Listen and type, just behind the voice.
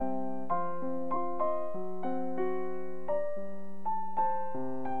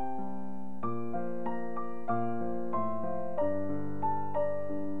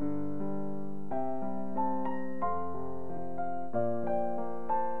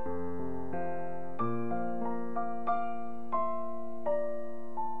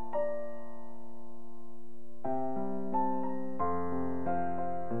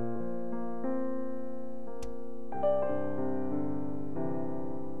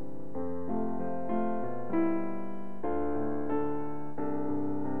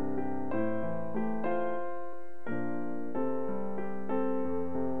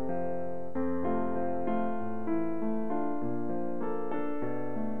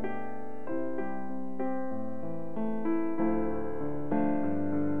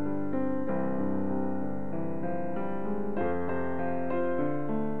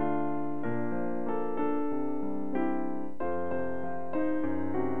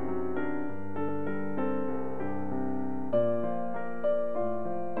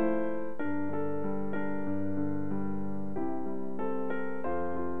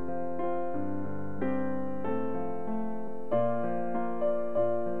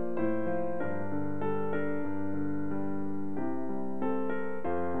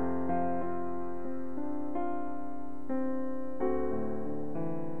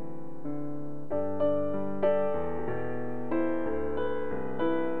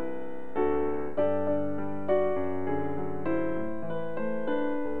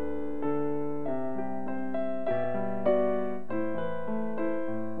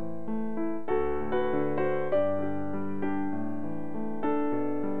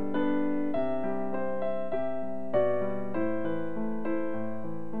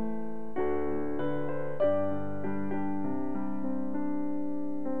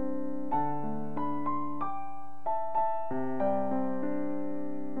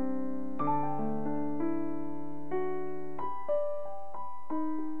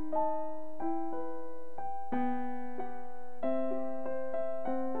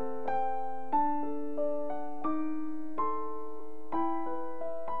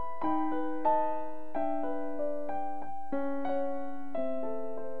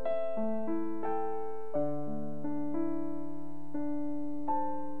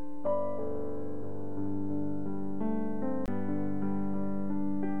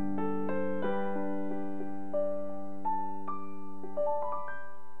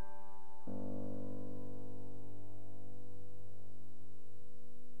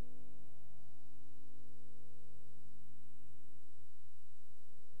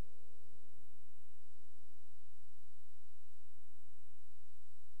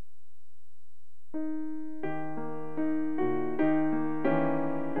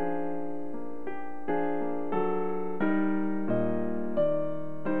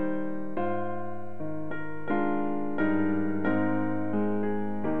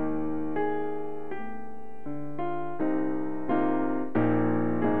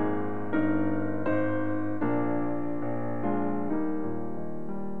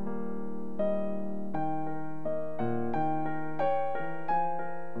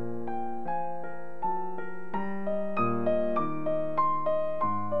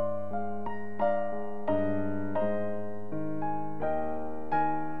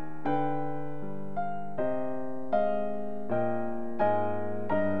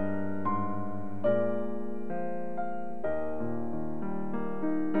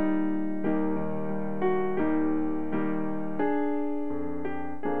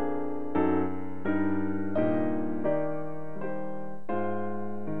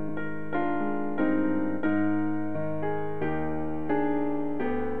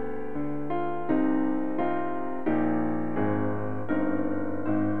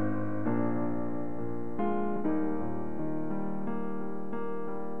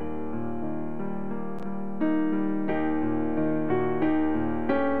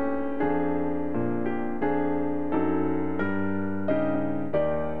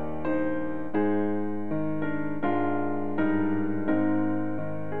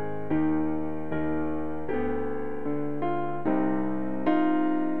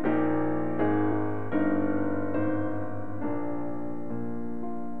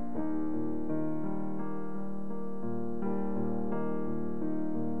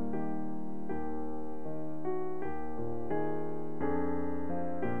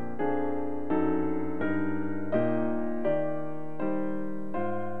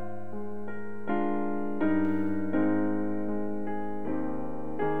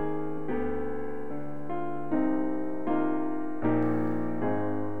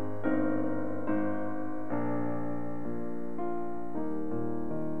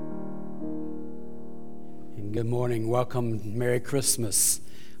Good morning. Welcome. Merry Christmas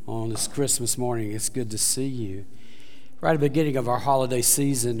on this Christmas morning. It's good to see you. Right at the beginning of our holiday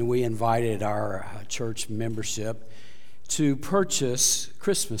season, we invited our church membership to purchase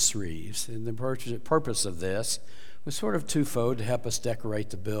Christmas wreaths. And the purpose of this was sort of twofold, to help us decorate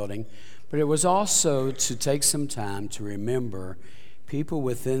the building, but it was also to take some time to remember people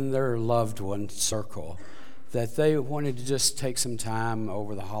within their loved one circle that they wanted to just take some time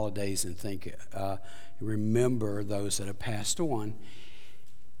over the holidays and remember those that have passed on.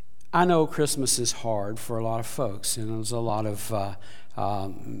 I know Christmas is hard for a lot of folks, and there's a lot of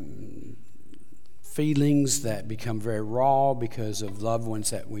feelings that become very raw because of loved ones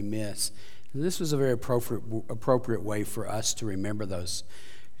that we miss. And this was a very appropriate way for us to remember those.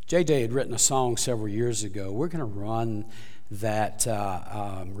 JJ had written a song several years ago. We're going to run that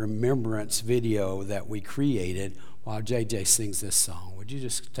remembrance video that we created while JJ sings this song. Would you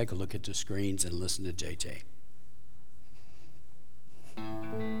just take a look at the screens and listen to JJ?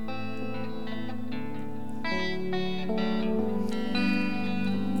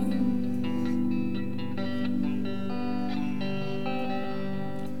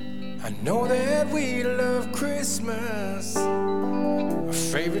 I know that we love Christmas, our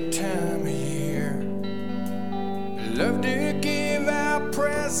favorite time of year. Love to give out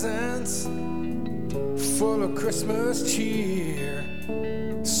presents full of Christmas cheer.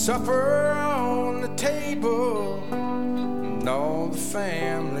 Supper on the table and all the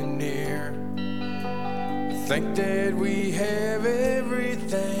family near. I think that we have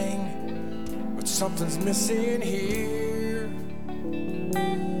everything, but something's missing here.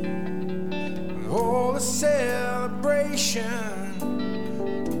 All the celebration,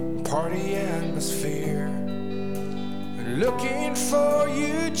 party atmosphere. Looking for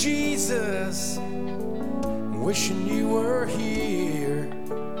you, Jesus, wishing you were here.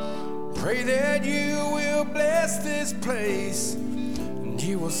 Pray that you will bless this place and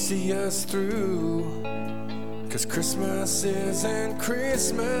you will see us through. 'Cause Christmas isn't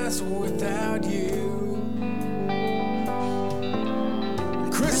Christmas without you.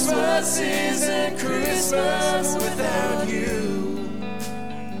 Christmas isn't Christmas without you.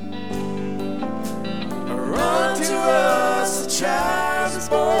 Unto us a child is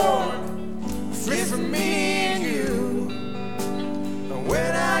born, free from me and you.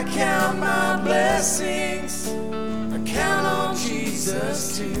 When I count my blessings, I count on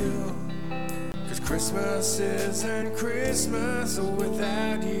Jesus too. 'Cause Christmas isn't Christmas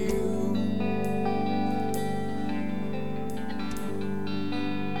without you.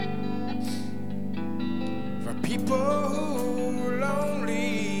 For people who are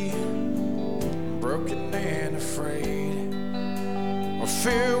lonely, broken and afraid, or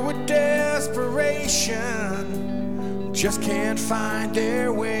filled with desperation, just can't find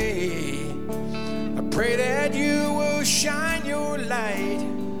their way, I pray that you will shine your light.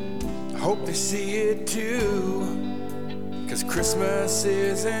 I hope they see it too. 'Cause Christmas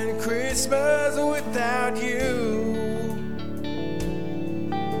isn't Christmas without you.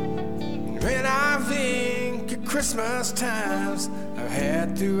 When I think of Christmas times I've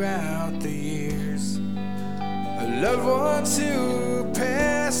had throughout the years, loved ones who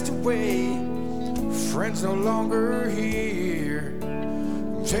passed away, friends no longer here.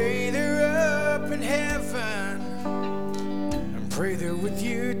 Pray they're up in heaven and pray they're with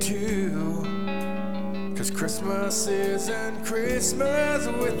you too. 'Cause Christmas isn't Christmas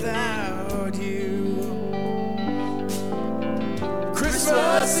without you.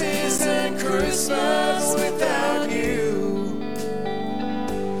 Christmas isn't Christmas without you.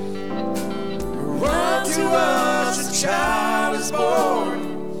 Unto us a child is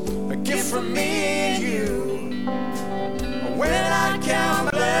born, a gift from me and you. When I count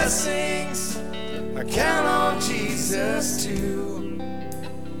my blessings, I count on Jesus too.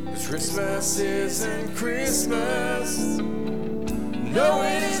 'Cause Christmas isn't Christmas. No,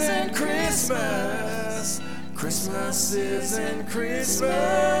 it isn't Christmas. Christmas isn't Christmas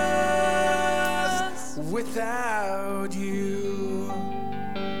without you.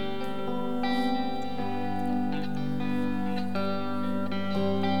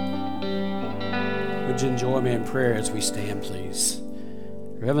 Would you enjoy me in prayer as we stand, please?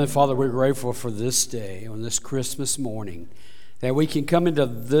 Heavenly Father, we're grateful for this day, on this Christmas morning, that we can come into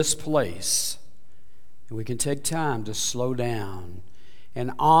this place and we can take time to slow down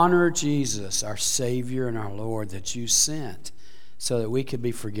and honor Jesus, our Savior and our Lord, that you sent so that we could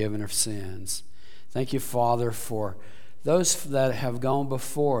be forgiven of sins. Thank you, Father, for those that have gone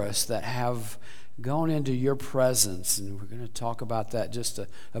before us, that have gone into your presence, and we're going to talk about that just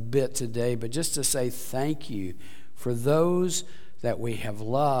a bit today, but just to say thank you for those that we have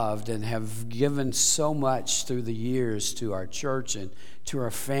loved and have given so much through the years to our church and to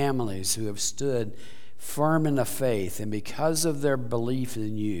our families who have stood firm in the faith. And because of their belief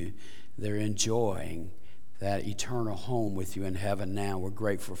in you, they're enjoying that eternal home with you in heaven now. We're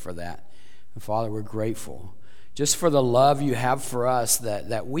grateful for that. And Father, we're grateful just for the love you have for us,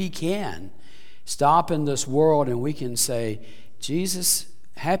 that we can stop in this world and we can say, Jesus,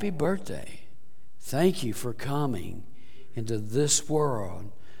 happy birthday. Thank you for coming into this world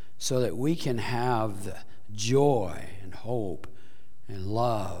so that we can have the joy and hope and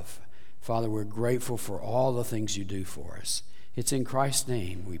love. Father, we're grateful for all the things you do for us. It's in Christ's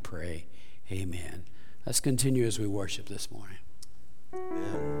name we pray. Amen. Let's continue as we worship this morning.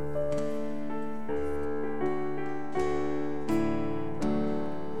 Amen.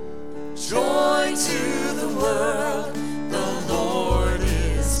 Joy to the world, the Lord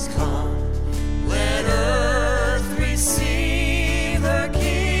is come. Let earth receive her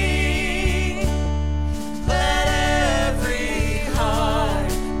King. Let every heart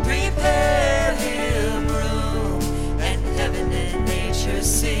prepare him room. And heaven and nature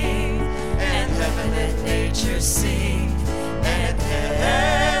sing, and heaven and nature sing, and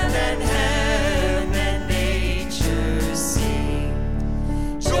heaven and nature sing.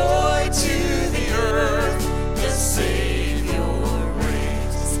 Joy to the earth, the Savior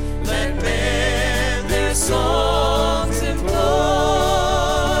reigns. Let men their songs employ,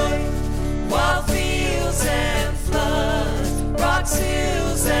 while fields and floods, rocks,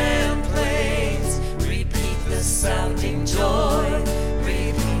 hills, and plains repeat the sounding joy,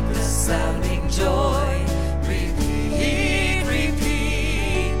 repeat the sounding joy, repeat,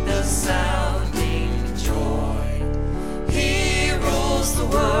 repeat the sounding joy. He rules the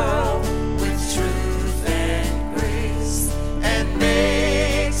world with truth and grace, and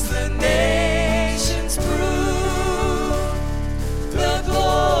makes the nations prove the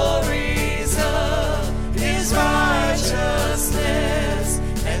glories of his righteousness,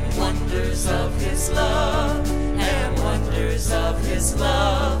 and wonders of his love, and wonders of his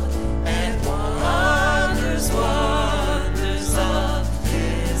love, and wonders, wonders of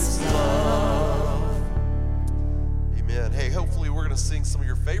his love. Amen. Hey, hopefully we're going to sing some of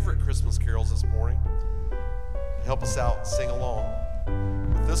your favorite Christmas carols this morning. Help us out, sing along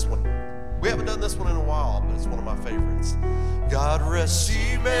with this one. We haven't done this one in a while, but it's one of my favorites. God rest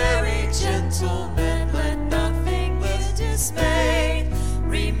ye merry Gentlemen, let nothing be dismayed.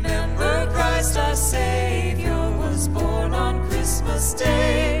 Remember Christ our Savior was born on Christmas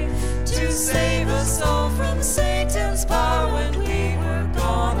Day to save us all from Satan's power when we were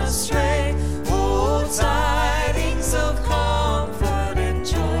gone astray. Oh, tidings of comfort and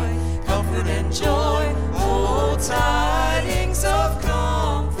joy, comfort and joy. Oh, tidings of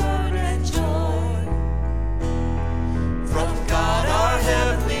comfort and joy. From God our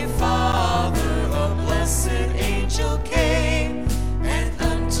Heavenly Father, a blessed angel came, and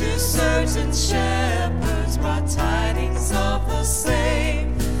unto certain shepherds brought tidings of the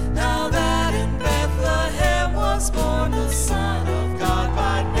same. Now that in Bethlehem was born the Son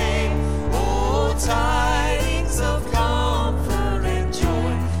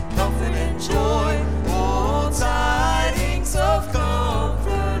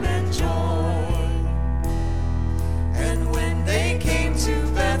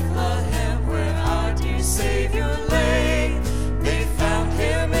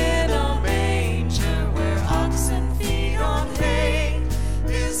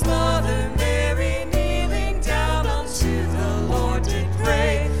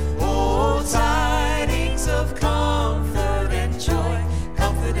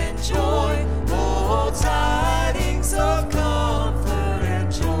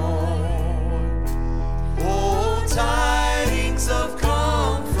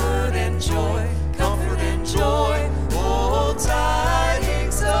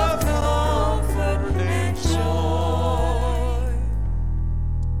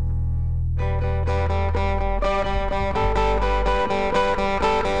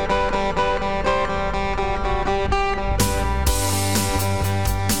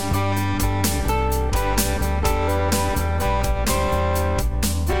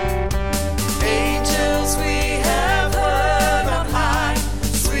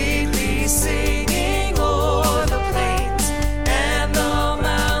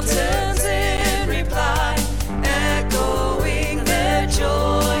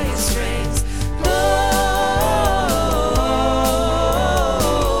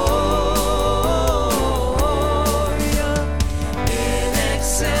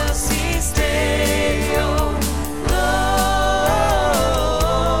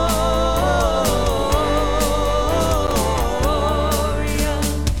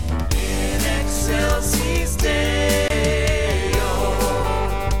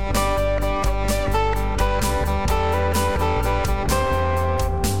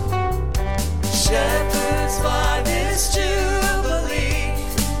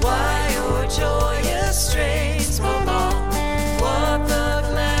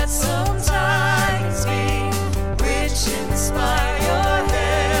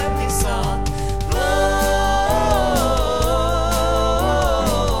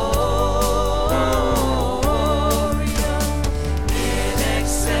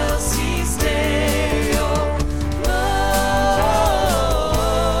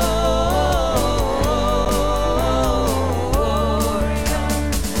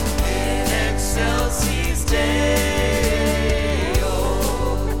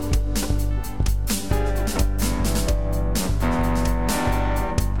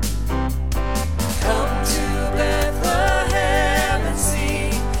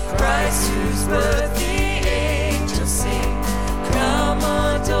whose birth the angels sing. Come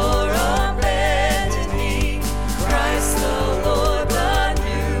adore our blessed King, Christ the Lord, the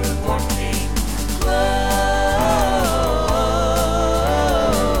newborn King.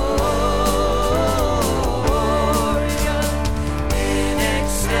 Gloria in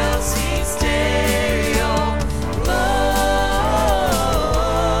excelsis Deo. Gloria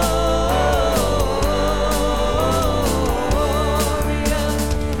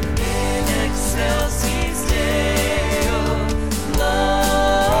in excelsis Deo.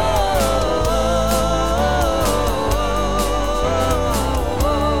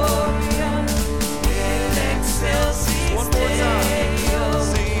 Gloria in excelsis One more time. Deo.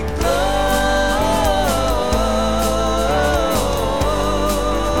 Sing. Gloria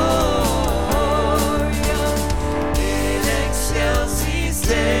in excelsis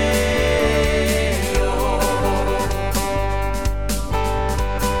Deo.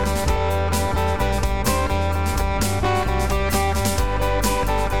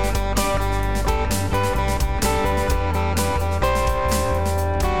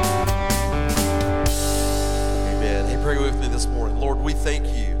 Amen. Hey, pray with me this morning. Lord, we thank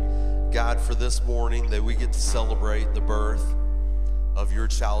you, God, for this morning that we get to celebrate the birth of your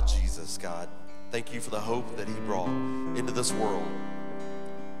child Jesus, God. Thank you for the hope that he brought into this world.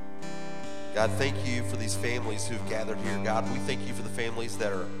 God, thank you for these families who've gathered here. God, we thank you for the families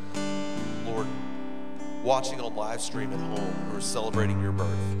that are, Lord, watching on live stream at home who are celebrating your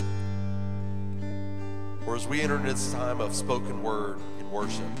birth. Or as we enter into this time of spoken word in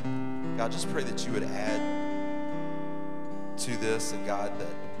worship, God, just pray that you would add to this, and God,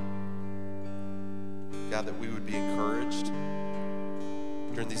 that we would be encouraged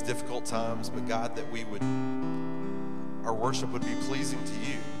during these difficult times, but God, that our worship would be pleasing to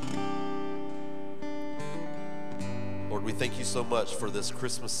you. Lord, we thank you so much for this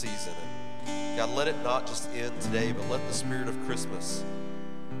Christmas season. And God, let it not just end today, but let the spirit of Christmas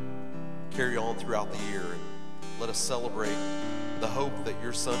carry on throughout the year, and let us celebrate the hope that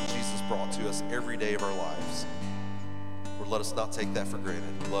your son Jesus brought to us every day of our lives. Lord, let us not take that for granted.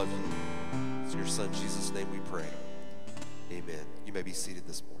 We love you. It's in your son Jesus' name we pray. Amen. You may be seated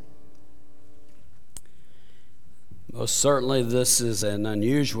this morning. Most certainly, this is an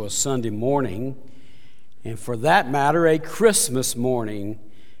unusual Sunday morning, and for that matter, a Christmas morning,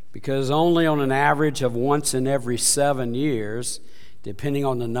 because only on an average of once in every 7 years, depending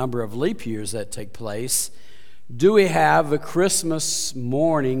on the number of leap years that take place, do we have a Christmas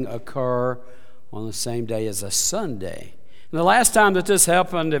morning occur on the same day as a Sunday. And the last time that this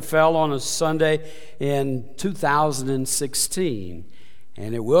happened, it fell on a Sunday in 2016.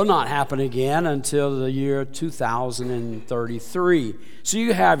 And it will not happen again until the year 2033. So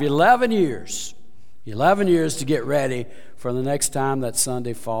you have 11 years to get ready for the next time that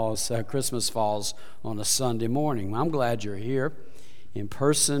Sunday falls, Christmas falls on a Sunday morning. I'm glad you're here in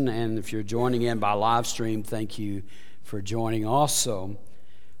person, and if you're joining in by live stream, thank you for joining also.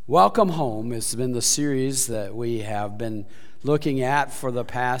 Welcome Home has been the series that we have been looking at for the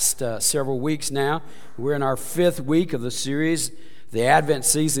past several weeks now. We're in our 5th week of the series, the Advent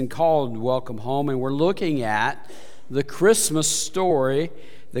season called Welcome Home, and we're looking at the Christmas story,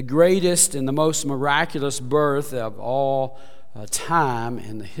 the greatest and the most miraculous birth of all time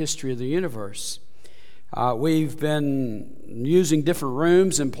in the history of the universe. We've been using different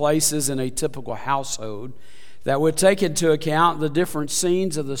rooms and places in a typical household that would take into account the different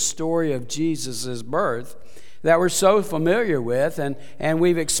scenes of the story of Jesus' birth that we're so familiar with, and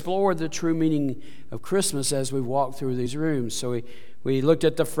we've explored the true meaning of Christmas as we walk through these rooms. So we looked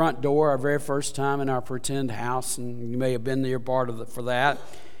at the front door our very first time in our pretend house, and you may have been there for that.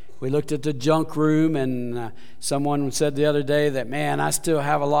 We looked at the junk room, and someone said the other day that, man, I still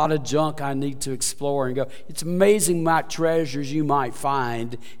have a lot of junk I need to explore and go. It's amazing what treasures you might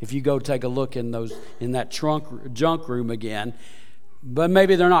find if you go take a look in that junk room again. But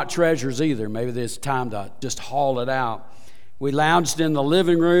maybe they're not treasures either. Maybe it's time to just haul it out. We lounged in the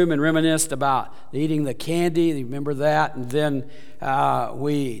living room and reminisced about eating the candy. You remember that? And then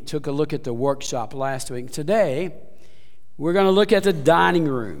we took a look at the workshop last week. Today, we're going to look at the dining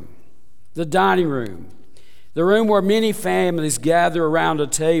room. The dining room. The room where many families gather around a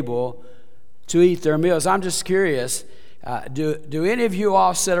table to eat their meals. I'm just curious, do any of you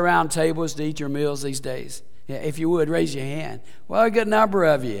all sit around tables to eat your meals these days? Yeah, if you would, raise your hand. Well, a good number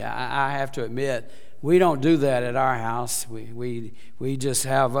of you. I have to admit, we don't do that at our house. We just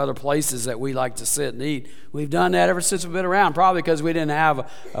have other places that we like to sit and eat. We've done that ever since we've been around, probably because we didn't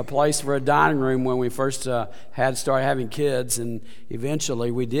have a place for a dining room when we first started having kids, and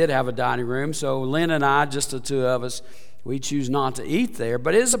eventually we did have a dining room. So Lynn and I, just the two of us, We choose not to eat there,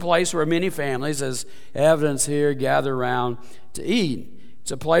 but it is a place where many families, as evidence here, gather around to eat.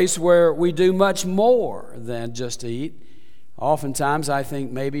 It's a place where we do much more than just eat. Oftentimes, I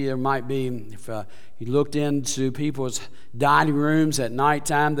think maybe there might be, if you looked into people's dining rooms at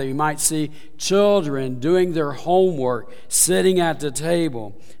nighttime, that you might see children doing their homework, sitting at the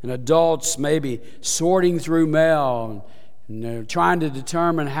table, and adults maybe sorting through mail, and they're trying to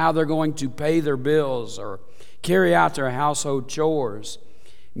determine how they're going to pay their bills or carry out their household chores.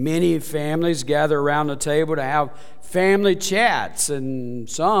 Many families gather around the table to have family chats, and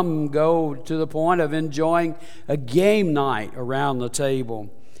some go to the point of enjoying a game night around the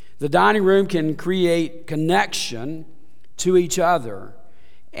table. The dining room can create connection to each other.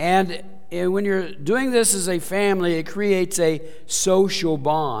 And when you're doing this as a family, it creates a social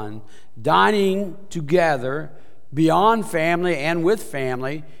bond. Dining together, beyond family and with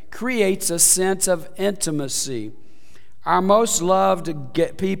family, creates a sense of intimacy. Our most loved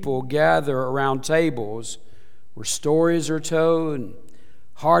people gather around tables where stories are told, and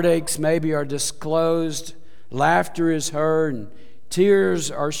heartaches maybe are disclosed, laughter is heard, and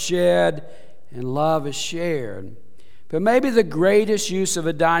tears are shed, and love is shared. But maybe the greatest use of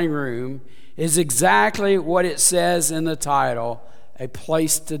a dining room is exactly what it says in the title, a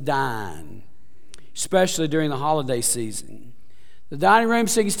place to dine, especially during the holiday season. The dining room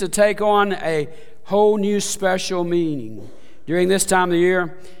seems to take on a whole new special meaning. During this time of the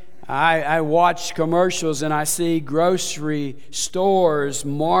year, I watch commercials and I see grocery stores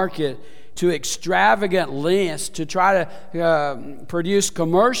market to extravagant lengths to try to produce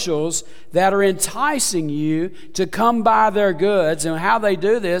commercials that are enticing you to come buy their goods. And how they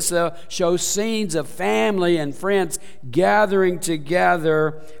do this, they'll show scenes of family and friends gathering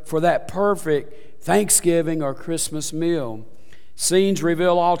together for that perfect Thanksgiving or Christmas meal. Scenes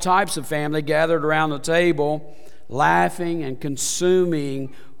reveal all types of family gathered around the table, laughing and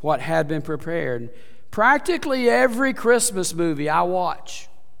consuming what had been prepared. Practically every Christmas movie I watch,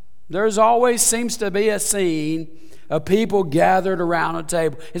 there's always seems to be a scene of people gathered around a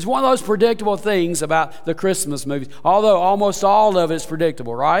table. It's one of those predictable things about the Christmas movies, although almost all of it's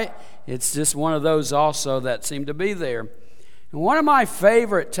predictable, right? It's just one of those also that seem to be there. And one of my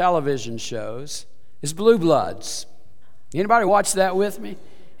favorite television shows is Blue Bloods. Anybody watch that with me?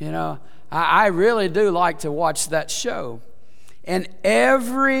 You know, I really do like to watch that show. And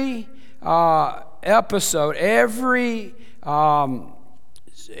every episode, every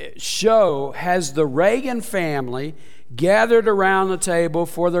show has the Reagan family gathered around the table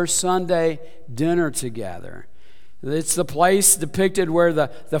for their Sunday dinner together. It's the place depicted where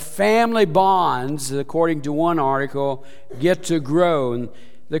the family bonds, according to one article, get to grow. And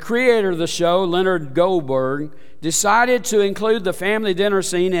the creator of the show, Leonard Goldberg, decided to include the family dinner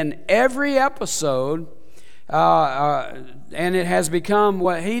scene in every episode, and it has become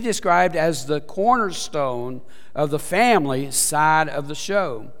what he described as the cornerstone of the family side of the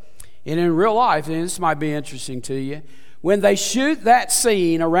show. And in real life, and this might be interesting to you, when they shoot that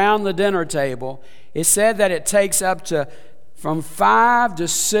scene around the dinner table, it's said that it takes up to from 5 to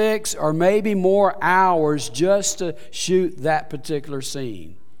 6 or maybe more hours just to shoot that particular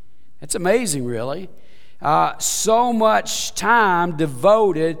scene. It's amazing, really. So much time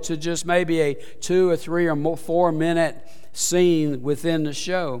devoted to just maybe a 2 or 3 or 4 minute scene within the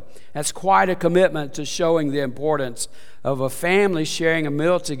show. That's quite a commitment to showing the importance of a family sharing a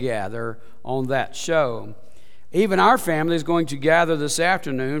meal together on that show. Even our family is going to gather this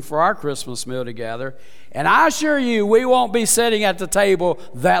afternoon for our Christmas meal together, and I assure you we won't be sitting at the table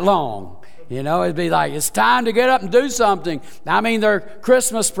that long. You know, it'd be like, it's time to get up and do something. I mean, there are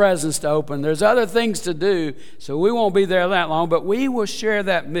Christmas presents to open. There's other things to do, so we won't be there that long, but we will share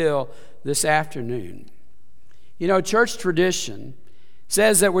that meal this afternoon. You know, church tradition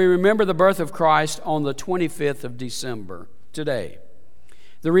says that we remember the birth of Christ on the 25th of December, today.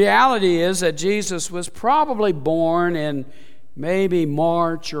 The reality is that Jesus was probably born in maybe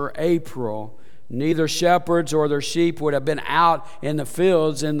March or April. Neither shepherds or their sheep would have been out in the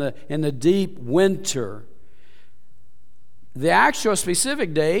fields in the deep winter. The actual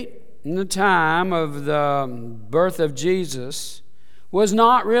specific date and the time of the birth of Jesus it's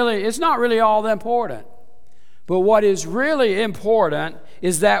not really all that important. But what is really important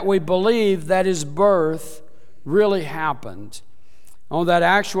is that we believe that his birth really happened. On that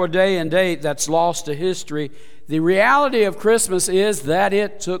actual day and date that's lost to history, the reality of Christmas is that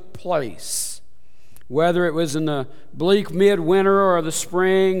it took place. Whether it was in the bleak midwinter or the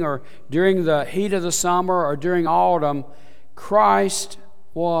spring or during the heat of the summer or during autumn, Christ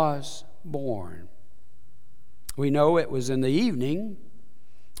was born. We know it was in the evening.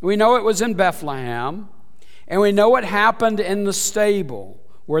 We know it was in Bethlehem. And we know what happened in the stable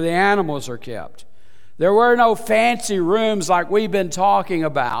where the animals are kept. There were no fancy rooms like we've been talking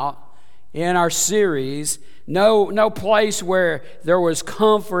about in our series. No place where there was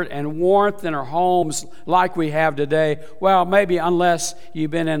comfort and warmth in our homes like we have today. Well, maybe unless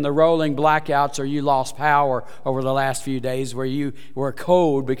you've been in the rolling blackouts or you lost power over the last few days where you were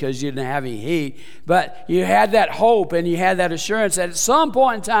cold because you didn't have any heat. But you had that hope and you had that assurance that at some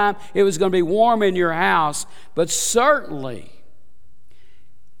point in time it was going to be warm in your house. But certainly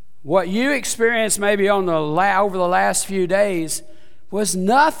what you experienced maybe over the last few days was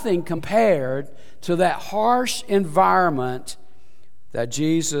nothing compared to that harsh environment that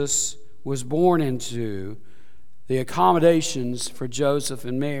Jesus was born into, the accommodations for Joseph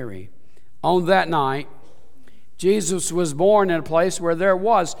and Mary. On that night, Jesus was born in a place where there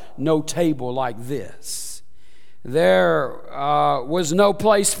was no table like this. There was no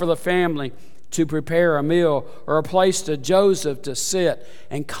place for the family to prepare a meal, or a place to Joseph to sit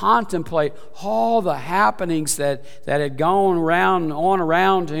and contemplate all the happenings that had gone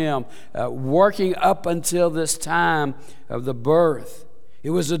around him, working up until this time of the birth. It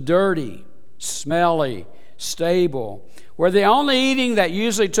was a dirty, smelly stable where the only eating that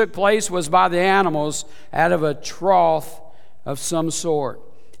usually took place was by the animals out of a trough of some sort.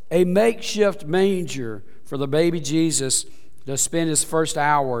 A makeshift manger for the baby Jesus to spend his first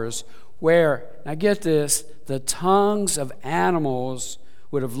hours, where, now get this, the tongues of animals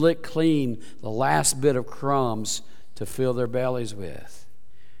would have licked clean the last bit of crumbs to fill their bellies with.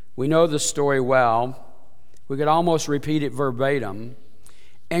 We know the story well. We could almost repeat it verbatim.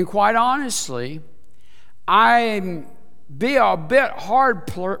 And quite honestly, I'm be a bit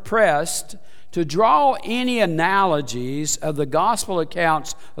hard-pressed to draw any analogies of the gospel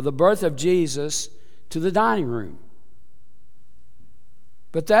accounts of the birth of Jesus to the dining room.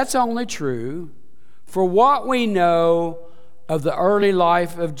 But that's only true for what we know of the early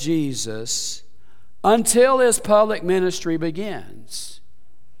life of Jesus until his public ministry begins.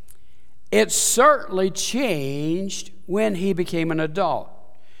 It certainly changed when he became an adult.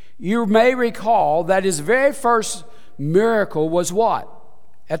 You may recall that his very first miracle was what?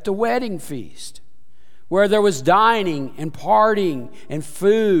 At the wedding feast, where there was dining and partying and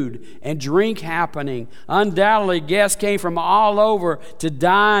food and drink happening. Undoubtedly, guests came from all over to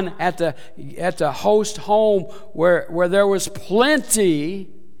dine at the host home where there was plenty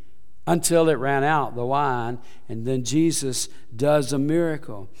until it ran out, the wine, and then Jesus does a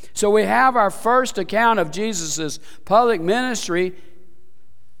miracle. So we have our first account of Jesus' public ministry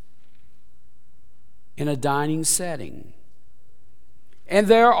in a dining setting. And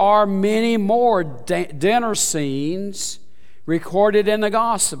there are many more dinner scenes recorded in the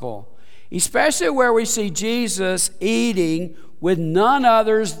gospel, especially where we see Jesus eating with none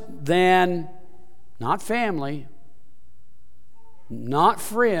others than, not family, not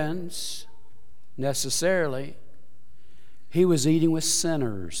friends necessarily. He was eating with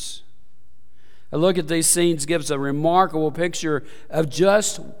sinners. A look at these scenes gives a remarkable picture of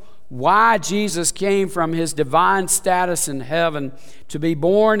just why Jesus came from his divine status in heaven to be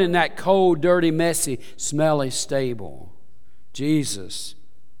born in that cold, dirty, messy, smelly stable. Jesus.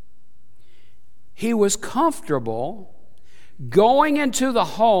 He was comfortable going into the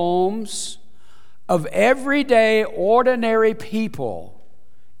homes of everyday, ordinary people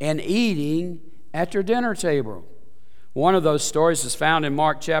and eating at their dinner table. One of those stories is found in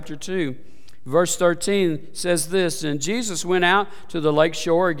Mark chapter 2. Verse 13 says this, and Jesus went out to the lake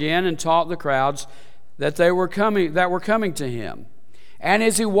shore again and taught the crowds that were coming to him. And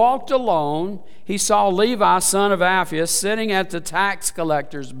as he walked alone, he saw Levi, son of Alphaeus, sitting at the tax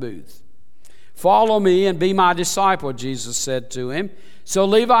collector's booth. Follow me and be my disciple, Jesus said to him. So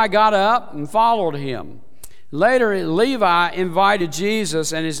Levi got up and followed him. Later, Levi invited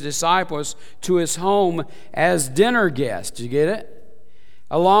Jesus and his disciples to his home as dinner guests. You get it?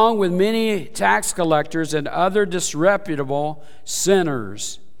 Along with many tax collectors and other disreputable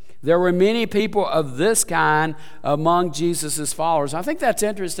sinners. There were many people of this kind among Jesus' followers. I think that's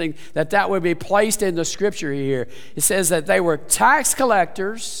interesting that would be placed in the scripture here. It says that they were tax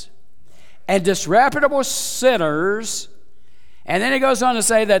collectors and disreputable sinners. And then it goes on to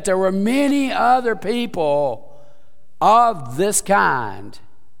say that there were many other people of this kind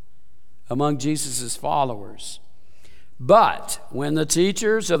among Jesus' followers. But when the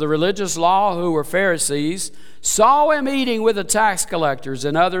teachers of the religious law, who were Pharisees, saw him eating with the tax collectors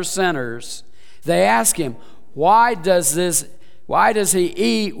and other sinners, they asked him, why does he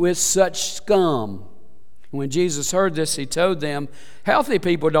eat with such scum? When Jesus heard this, he told them, healthy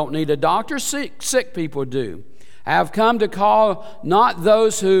people don't need a doctor, sick people do. I have come to call not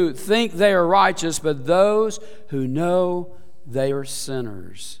those who think they are righteous, but those who know they are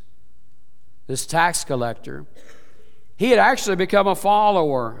sinners. This tax collector, he had actually become a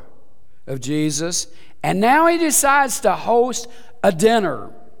follower of Jesus, and now he decides to host a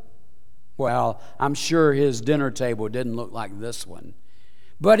dinner. Well, I'm sure his dinner table didn't look like this one.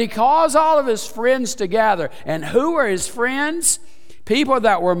 But he calls all of his friends together. And who were his friends? People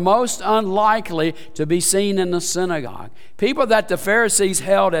that were most unlikely to be seen in the synagogue. People that the Pharisees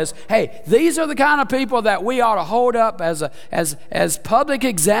held as, hey, these are the kind of people that we ought to hold up as public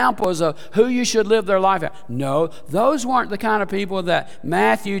examples of who you should live their life at. No, those weren't the kind of people that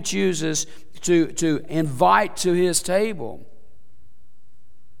Matthew chooses to invite to his table.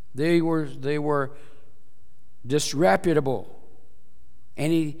 They were disreputable.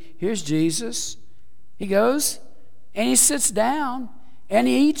 And here's Jesus. He goes and he sits down and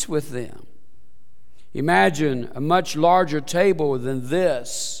he eats with them. Imagine a much larger table than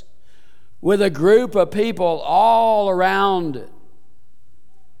this, with a group of people all around it.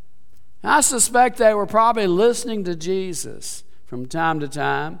 I suspect they were probably listening to Jesus from time to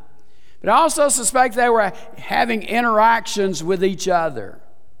time, but I also suspect they were having interactions with each other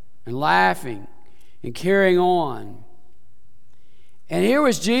and laughing and carrying on. And here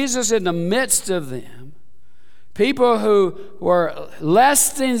was Jesus in the midst of them, people who were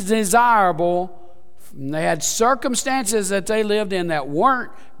less than desirable. They had circumstances that they lived in that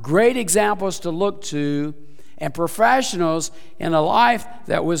weren't great examples to look to, and professionals in a life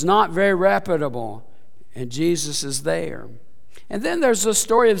that was not very reputable. And Jesus is there. And then there's the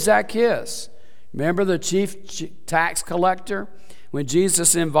story of Zacchaeus. Remember the chief tax collector? When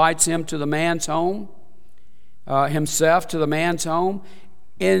Jesus invites him to the man's home, himself to the man's home.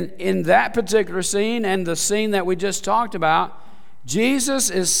 In that particular scene and the scene that we just talked about, Jesus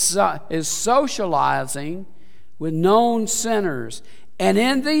is socializing with known sinners. And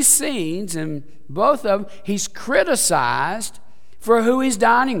in these scenes, in both of them, he's criticized for who he's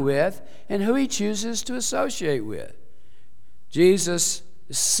dining with and who he chooses to associate with. Jesus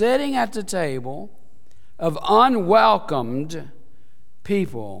is sitting at the table of unwelcomed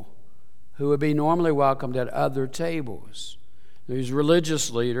people who would be normally welcomed at other tables. These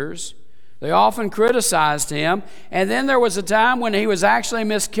religious leaders, they often criticized him, and then there was a time when he was actually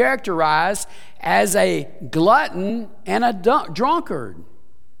mischaracterized as a glutton and a drunkard.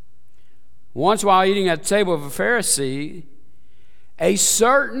 Once while eating at the table of a Pharisee, a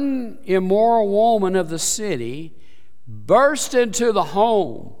certain immoral woman of the city burst into the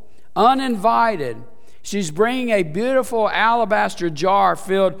home uninvited. She's bringing a beautiful alabaster jar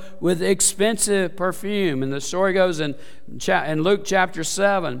filled with expensive perfume. And the story goes in Luke chapter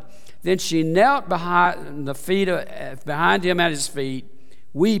 7. Then she knelt behind him at his feet,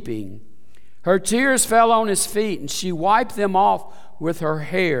 weeping. Her tears fell on his feet, and she wiped them off with her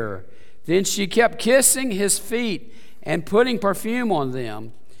hair. Then she kept kissing his feet and putting perfume on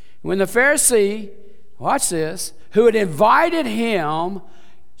them. When the Pharisee, watch this, who had invited him,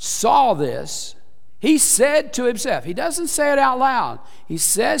 saw this, he said to himself, he doesn't say it out loud, he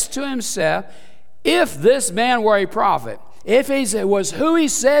says to himself, if this man were a prophet, if he was who he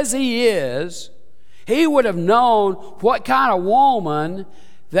says he is, he would have known what kind of woman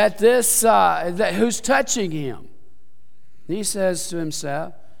that who's touching him. And he says to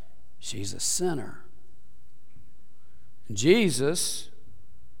himself, she's a sinner. Jesus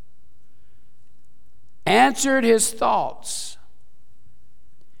answered his thoughts.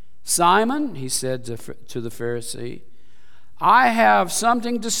 Simon, he said to the Pharisee, I have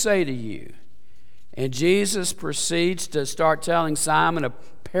something to say to you. And Jesus proceeds to start telling Simon a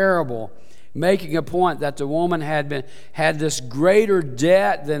parable, making a point that the woman had this greater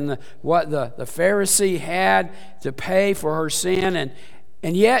debt than what the Pharisee had to pay for her sin.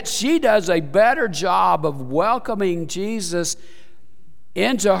 And yet she does a better job of welcoming Jesus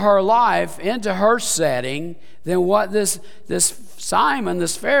into her life, into her setting, than what this Simon,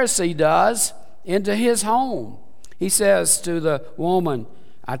 this Pharisee, does into his home. He says to the woman,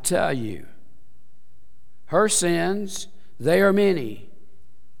 I tell you, her sins, they are many,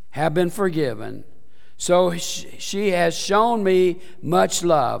 have been forgiven. So she has shown me much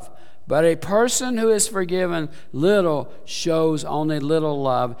love. But a person who is forgiven little shows only little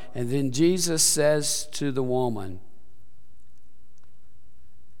love. And then Jesus says to the woman,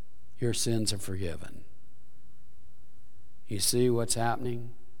 your sins are forgiven. You see what's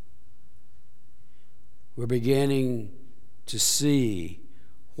happening? We're beginning to see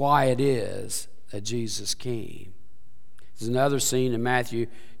why it is that Jesus came. There's another scene in Matthew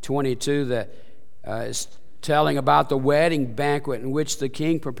 22 that is telling about the wedding banquet in which the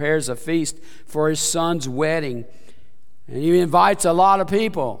king prepares a feast for his son's wedding. And he invites a lot of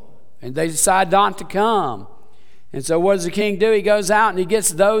people, and they decide not to come. And so what does the king do? He goes out and he gets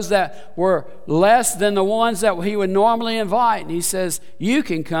those that were less than the ones that he would normally invite. And he says, you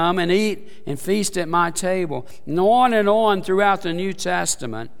can come and eat and feast at my table. And on throughout the New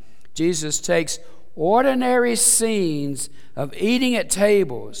Testament, Jesus takes ordinary scenes of eating at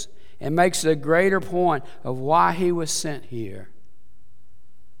tables and makes a greater point of why he was sent here.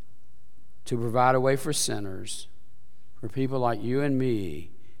 To provide a way for sinners, for people like you and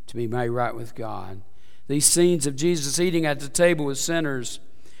me, to be made right with God. These scenes of Jesus eating at the table with sinners,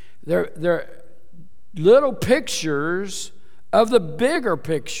 they're little pictures of the bigger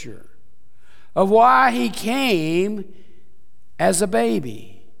picture of why he came as a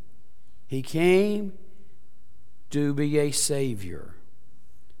baby. He came to be a Savior.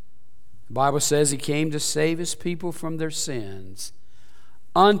 The Bible says he came to save his people from their sins.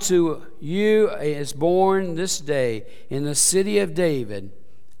 Unto you is born this day in the city of David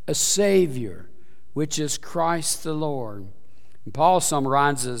a Savior, which is Christ the Lord. And Paul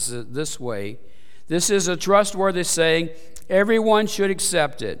summarizes it this way. This is a trustworthy saying. Everyone should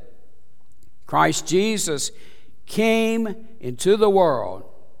accept it. Christ Jesus came into the world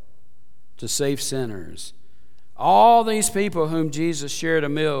to save sinners. All these people whom Jesus shared a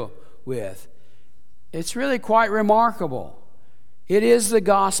meal with. It's really quite remarkable. It is the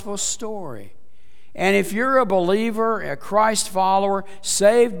gospel story. And if you're a believer, a Christ follower,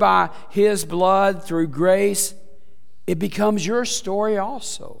 saved by his blood through grace, it becomes your story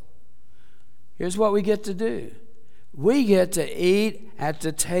also. Here's what we get to do. We get to eat at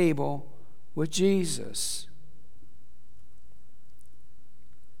the table with Jesus.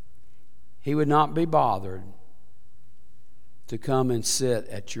 He would not be bothered to come and sit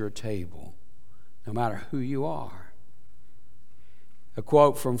at your table, no matter who you are. A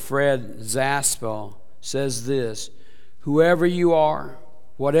quote from Fred Zaspel says this: whoever you are,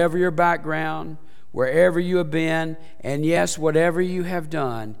 whatever your background, wherever you have been, and yes, whatever you have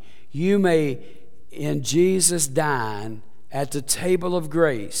done, you may in Jesus dine at the table of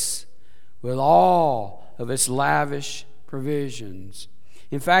grace with all of its lavish provisions.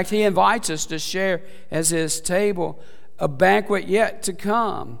 In fact, he invites us to share as his table a banquet yet to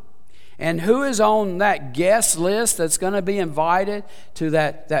come. And who is on that guest list that's going to be invited to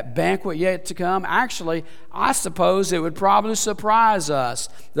that banquet yet to come? Actually, I suppose it would probably surprise us,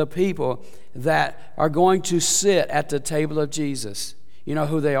 the people that are going to sit at the table of Jesus. You know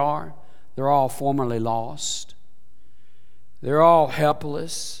who they are? They're all formerly lost. They're all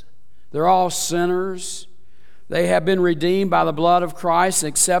helpless. They're all sinners. They have been redeemed by the blood of Christ,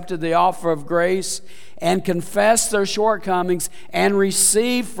 accepted the offer of grace, and confessed their shortcomings and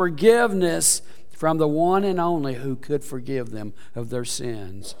received forgiveness from the one and only who could forgive them of their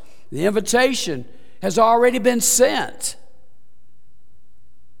sins. The invitation has already been sent.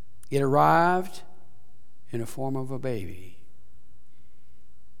 It arrived in the form of a baby.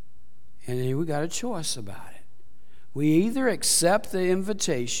 And then we got a choice about it. We either accept the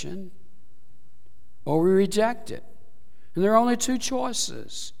invitation or we reject it. And there are only two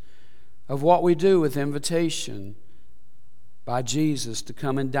choices of what we do with invitation by Jesus to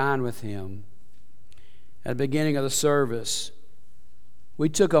come and dine with him. At the beginning of the service, we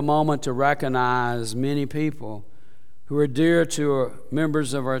took a moment to recognize many people who are dear to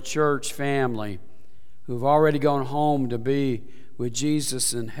members of our church family who have already gone home to be with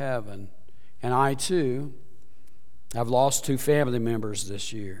Jesus in heaven. And I too have lost 2 family members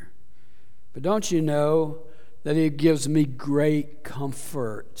this year. But don't you know that it gives me great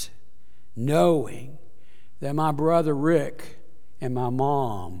comfort knowing that my brother Rick and my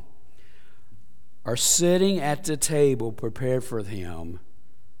mom are sitting at the table prepared for him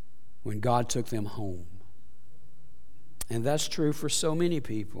when God took them home. And that's true for so many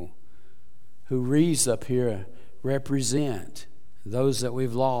people who wreaths up here represent those that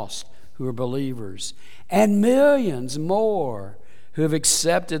we've lost who are believers, and millions more who have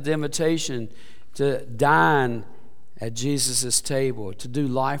accepted the invitation to dine at Jesus' table, to do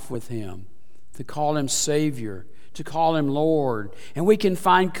life with him, to call him Savior, to call him Lord. And we can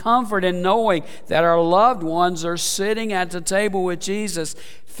find comfort in knowing that our loved ones are sitting at the table with Jesus,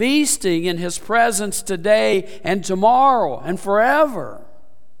 feasting in his presence today and tomorrow and forever.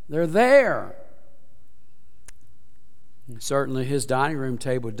 They're there. And certainly his dining room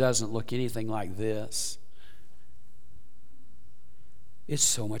table doesn't look anything like this. It's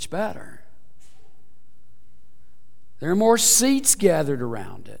so much better. There are more seats gathered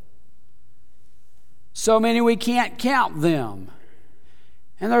around it. So many we can't count them.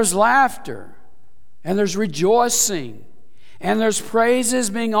 And there's laughter. and there's rejoicing, and there's praises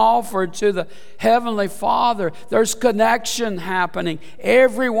being offered to the Heavenly Father. There's connection happening.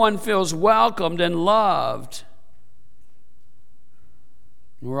 Everyone feels welcomed and loved.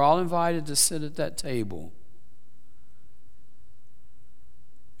 And we're all invited to sit at that table.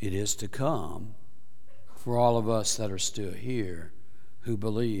 It is to come for all of us that are still here who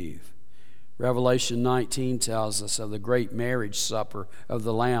believe. Revelation 19 tells us of the great marriage supper of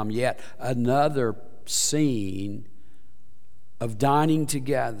the Lamb, yet another scene of dining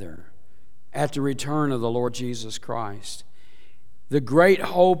together at the return of the Lord Jesus Christ. The great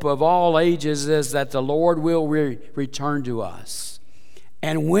hope of all ages is that the Lord will return to us.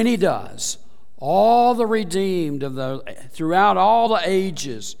 And when He does, all the redeemed throughout all the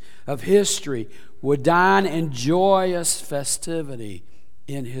ages of history would dine in joyous festivity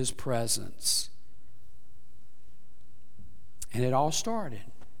in His presence. And it all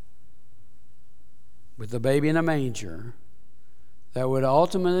started with the baby in a manger that would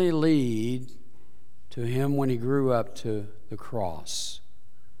ultimately lead to Him when He grew up to the cross.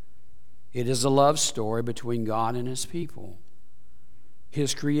 It is a love story between God and His people,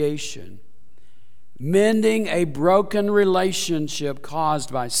 His creation, mending a broken relationship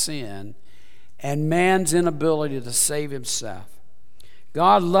caused by sin and man's inability to save himself.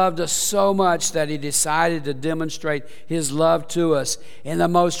 God loved us so much that He decided to demonstrate His love to us in the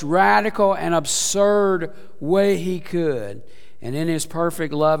most radical and absurd way He could. And in His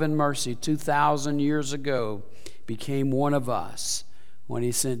perfect love and mercy, 2,000 years ago, became one of us when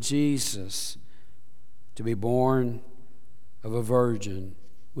He sent Jesus to be born of a virgin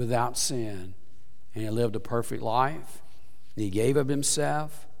without sin. And He lived a perfect life. And He gave of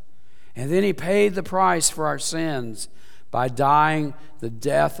Himself. And then He paid the price for our sins by dying the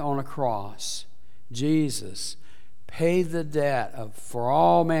death on a cross. Jesus paid the debt for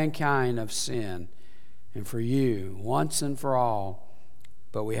all mankind of sin and for you once and for all.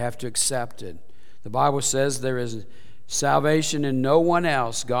 But we have to accept it. The Bible says there is salvation in no one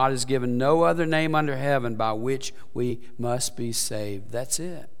else. God has given no other name under heaven by which we must be saved. That's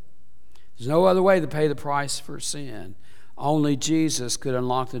it. There's no other way to pay the price for sin. Only Jesus could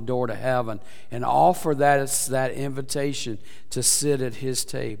unlock the door to heaven and offer that invitation to sit at His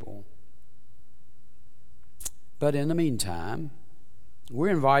table. But in the meantime, we're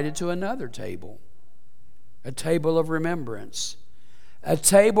invited to another table, a table of remembrance, a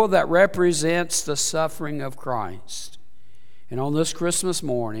table that represents the suffering of Christ. And on this Christmas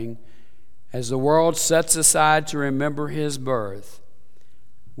morning, as the world sets aside to remember His birth,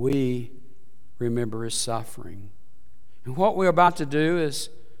 we remember His suffering. And what we're about to do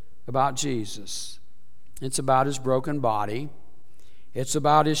is about Jesus. It's about His broken body. It's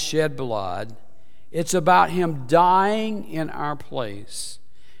about His shed blood. It's about Him dying in our place.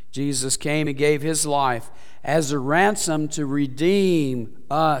 Jesus came and gave His life as a ransom to redeem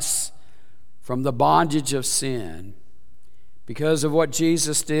us from the bondage of sin. Because of what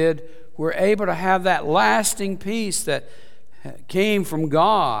Jesus did, we're able to have that lasting peace that came from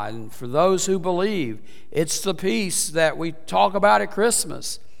God. And for those who believe, it's the peace that we talk about at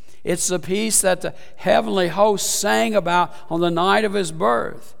Christmas. It's the peace that the heavenly host sang about on the night of His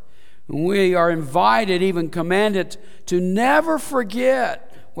birth. And we are invited, even commanded, to never forget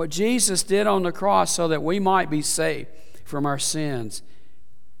what Jesus did on the cross so that we might be saved from our sins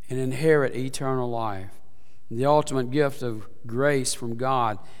and inherit eternal life. The ultimate gift of grace from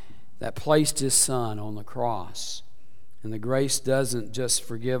God that placed His Son on the cross. And the grace doesn't just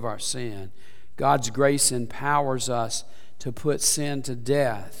forgive our sin. God's grace empowers us to put sin to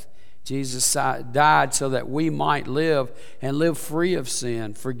death. Jesus died so that we might live and live free of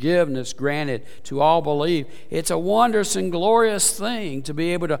sin. Forgiveness granted to all believe. It's a wondrous and glorious thing to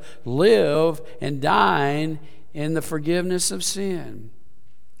be able to live and dine in the forgiveness of sin.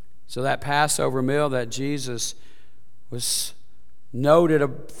 So that Passover meal that Jesus was noted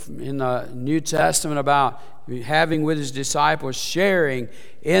in the New Testament about having with His disciples, sharing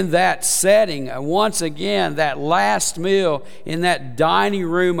in that setting, once again, that last meal in that dining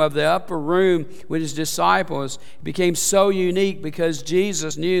room of the upper room with His disciples became so unique because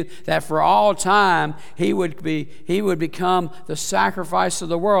Jesus knew that for all time He would become the sacrifice of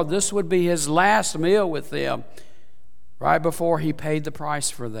the world. This would be His last meal with them right before He paid the price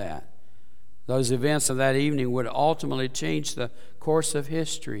for that. Those events of that evening would ultimately change the course of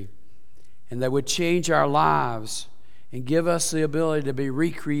history, and they would change our lives and give us the ability to be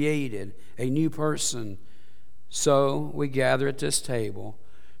recreated, a new person. So we gather at this table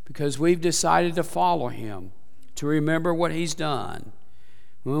because we've decided to follow Him, to remember what He's done.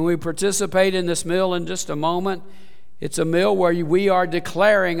 When we participate in this meal in just a moment, It's a meal where we are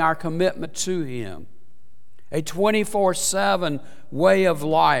declaring our commitment to Him. A 24/7 way of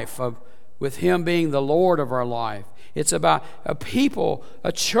life, with Him being the Lord of our life. It's about a people,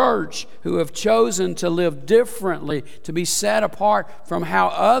 a church who have chosen to live differently, to be set apart from how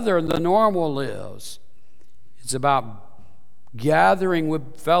other the normal lives. It's about gathering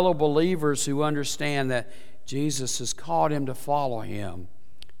with fellow believers who understand that Jesus has called him to follow Him,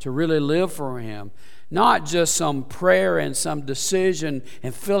 to really live for Him. Not just some prayer and some decision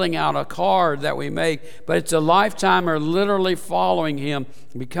and filling out a card that we make, but it's a lifetime of literally following Him,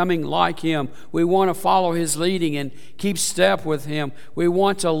 becoming like Him. We want to follow His leading and keep step with Him. We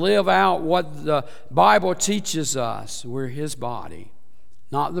want to live out what the Bible teaches us. We're His body,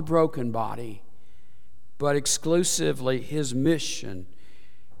 not the broken body, but exclusively His mission.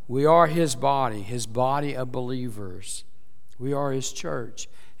 We are His body of believers. We are His church,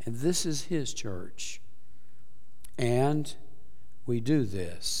 and this is His church. And we do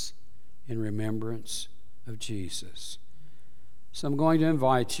this in remembrance of Jesus. So I'm going to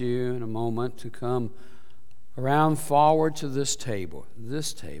invite you in a moment to come around forward to this table.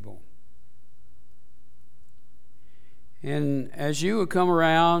 And as you would come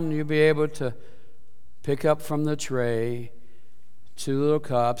around, you'll be able to pick up from the tray 2 little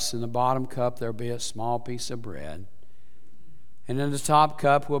cups. In the bottom cup, there'll be a small piece of bread. And in the top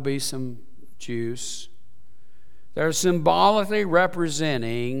cup will be some juice. They're symbolically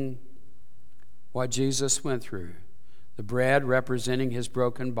representing what Jesus went through. The bread representing His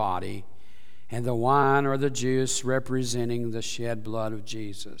broken body, and the wine or the juice representing the shed blood of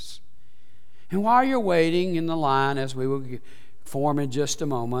Jesus. And while you're waiting in the line, as we will form in just a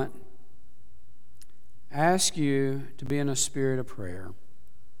moment, I ask you to be in a spirit of prayer.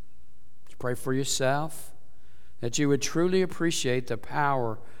 To pray for yourself, that you would truly appreciate the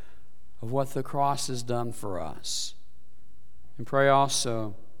power of what the cross has done for us. And pray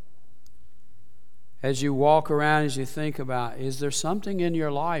also, as you walk around, as you think about, is there something in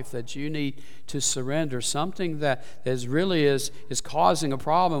your life that you need to surrender? Something that really is causing a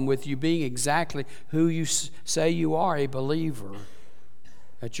problem with you being exactly who you say you are, a believer,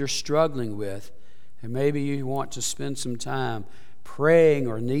 that you're struggling with. And maybe you want to spend some time praying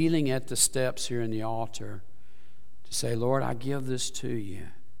or kneeling at the steps here in the altar to say, Lord, I give this to you.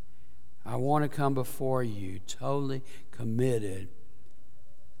 I want to come before you totally committed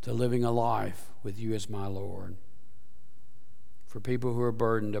to living a life with you as my Lord. For people who are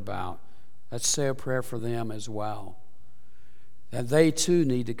burdened about, let's say a prayer for them as well. That they too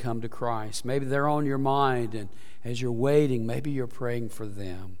need to come to Christ. Maybe they're on your mind, and as you're waiting, maybe you're praying for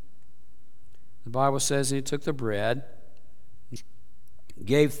them. The Bible says He took the bread,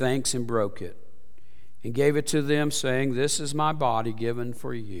 gave thanks and broke it, and gave it to them, saying, This is my body given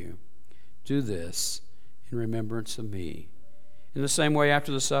for you. Do this in remembrance of me. In the same way,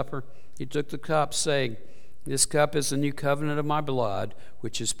 after the supper, He took the cup, saying, This cup is the new covenant of my blood,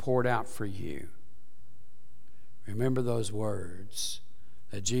 which is poured out for you. Remember those words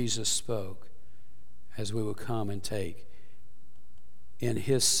that Jesus spoke as we would come and take in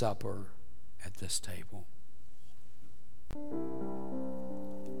His supper at this table.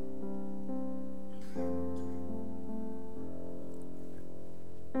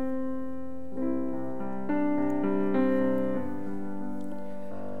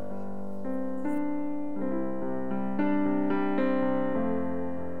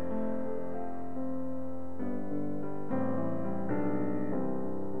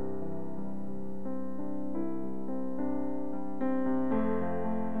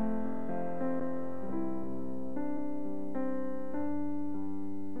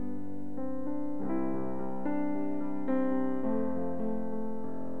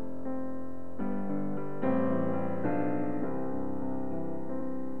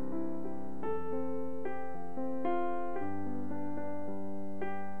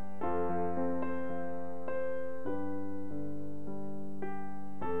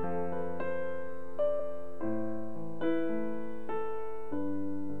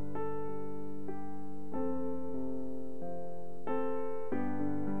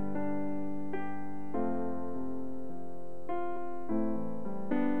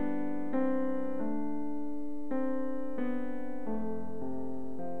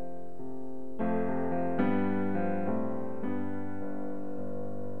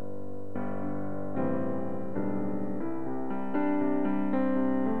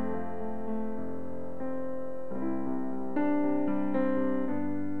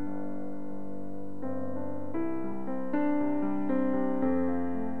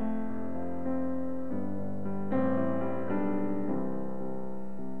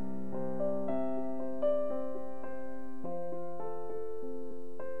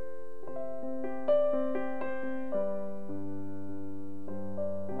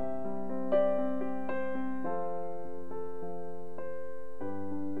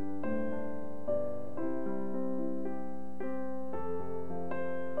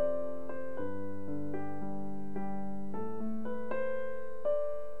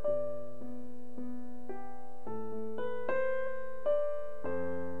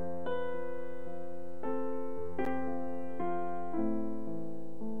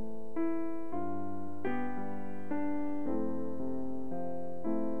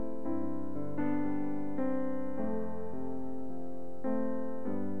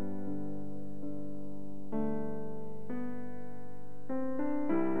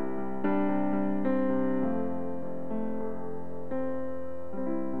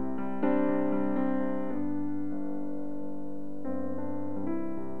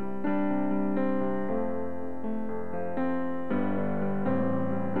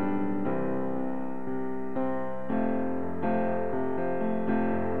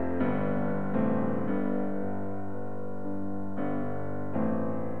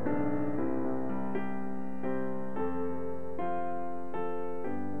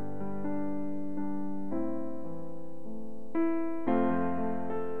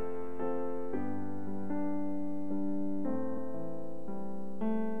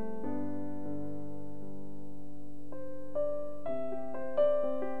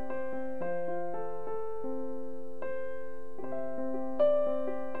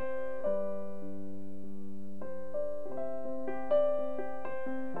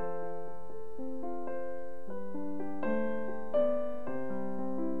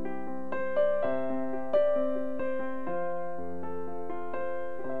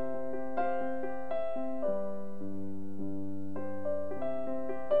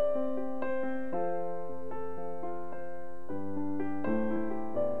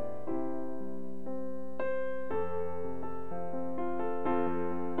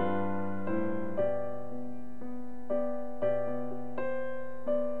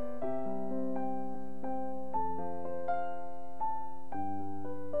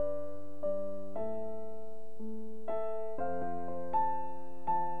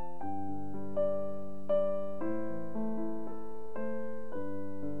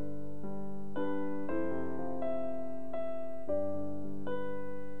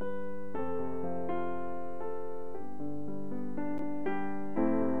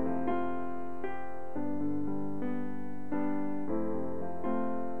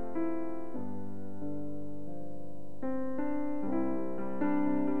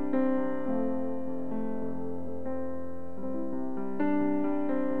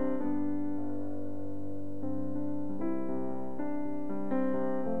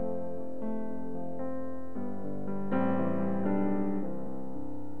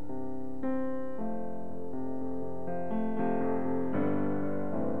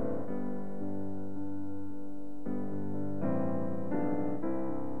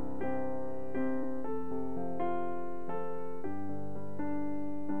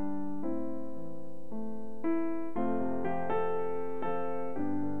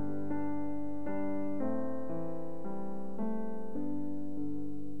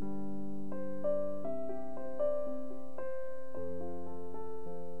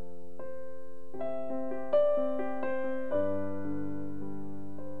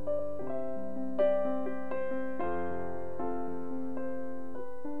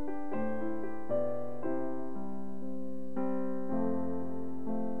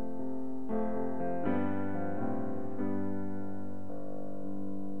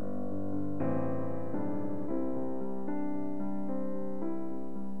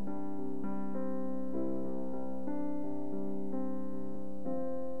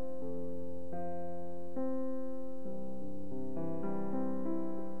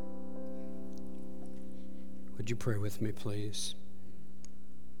 Would you pray with me, please?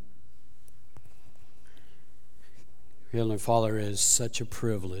 Heavenly Father, it is such a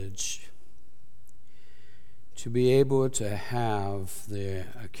privilege to be able to have the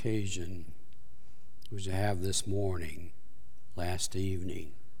occasion which I have this morning, last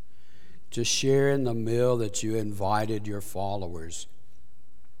evening, to share in the meal that you invited your followers,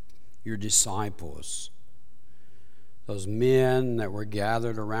 your disciples, those men that were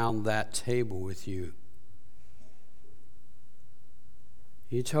gathered around that table with you.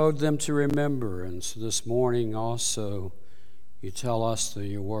 You told them to remember, and so this morning also you tell us through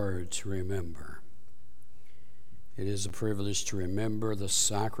your word to remember. It is a privilege to remember the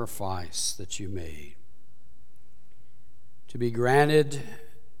sacrifice that you made, to be granted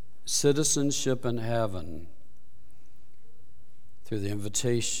citizenship in heaven through the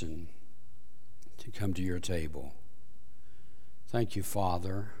invitation to come to your table. Thank you,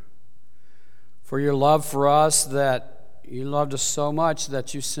 Father, for your love for us, that you loved us so much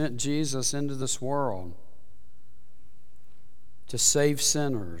that you sent Jesus into this world to save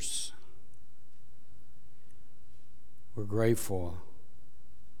sinners. We're grateful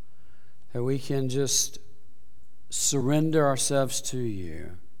that we can just surrender ourselves to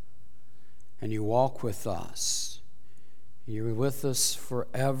you, and you walk with us. You're with us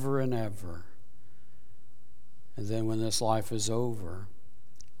forever and ever. And then when this life is over,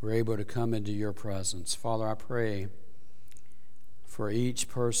 we're able to come into your presence. Father, I pray for each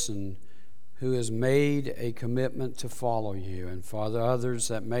person who has made a commitment to follow you, and Father, others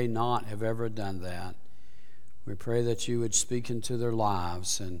that may not have ever done that. We pray that you would speak into their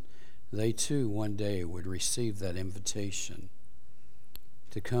lives, and they too one day would receive that invitation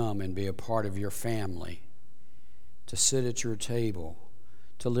to come and be a part of your family, to sit at your table,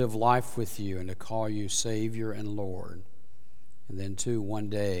 to live life with you, and to call you Savior and Lord. And then too one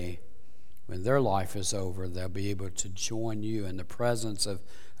day, when their life is over, they'll be able to join you in the presence of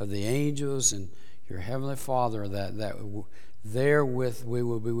the angels and your Heavenly Father, that therewith we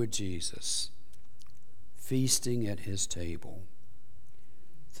will be with Jesus, feasting at his table.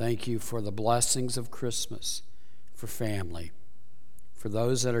 Thank you for the blessings of Christmas, for family, for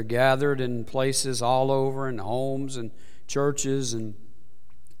those that are gathered in places all over, in homes and churches, and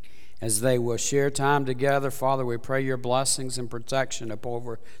as they will share time together. Father, we pray your blessings and protection up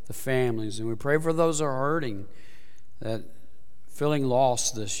over the families. And we pray for those who are hurting, that feeling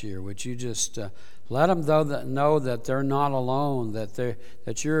lost this year. Would you just let them know that they're not alone,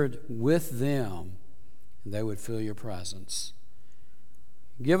 that you're with them, and they would feel your presence.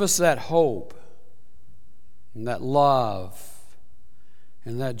 Give us that hope and that love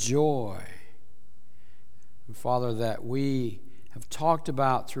and that joy, and Father, that we have talked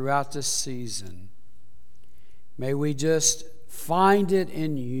about throughout this season. May we just find it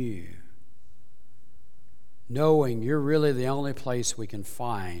in you, knowing you're really the only place we can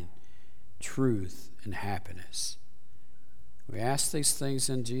find truth and happiness. We ask these things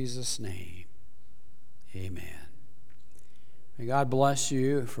in Jesus' name. Amen. May God bless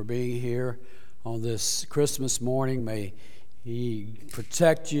you for being here on this Christmas morning. May he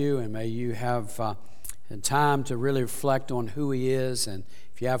protect you, and may you have time to really reflect on who he is. And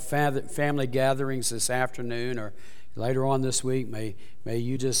if you have family gatherings this afternoon or later on this week, may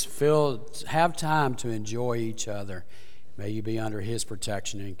you just have time to enjoy each other. May you be under his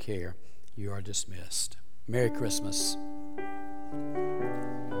protection and care. You are dismissed. Merry Christmas.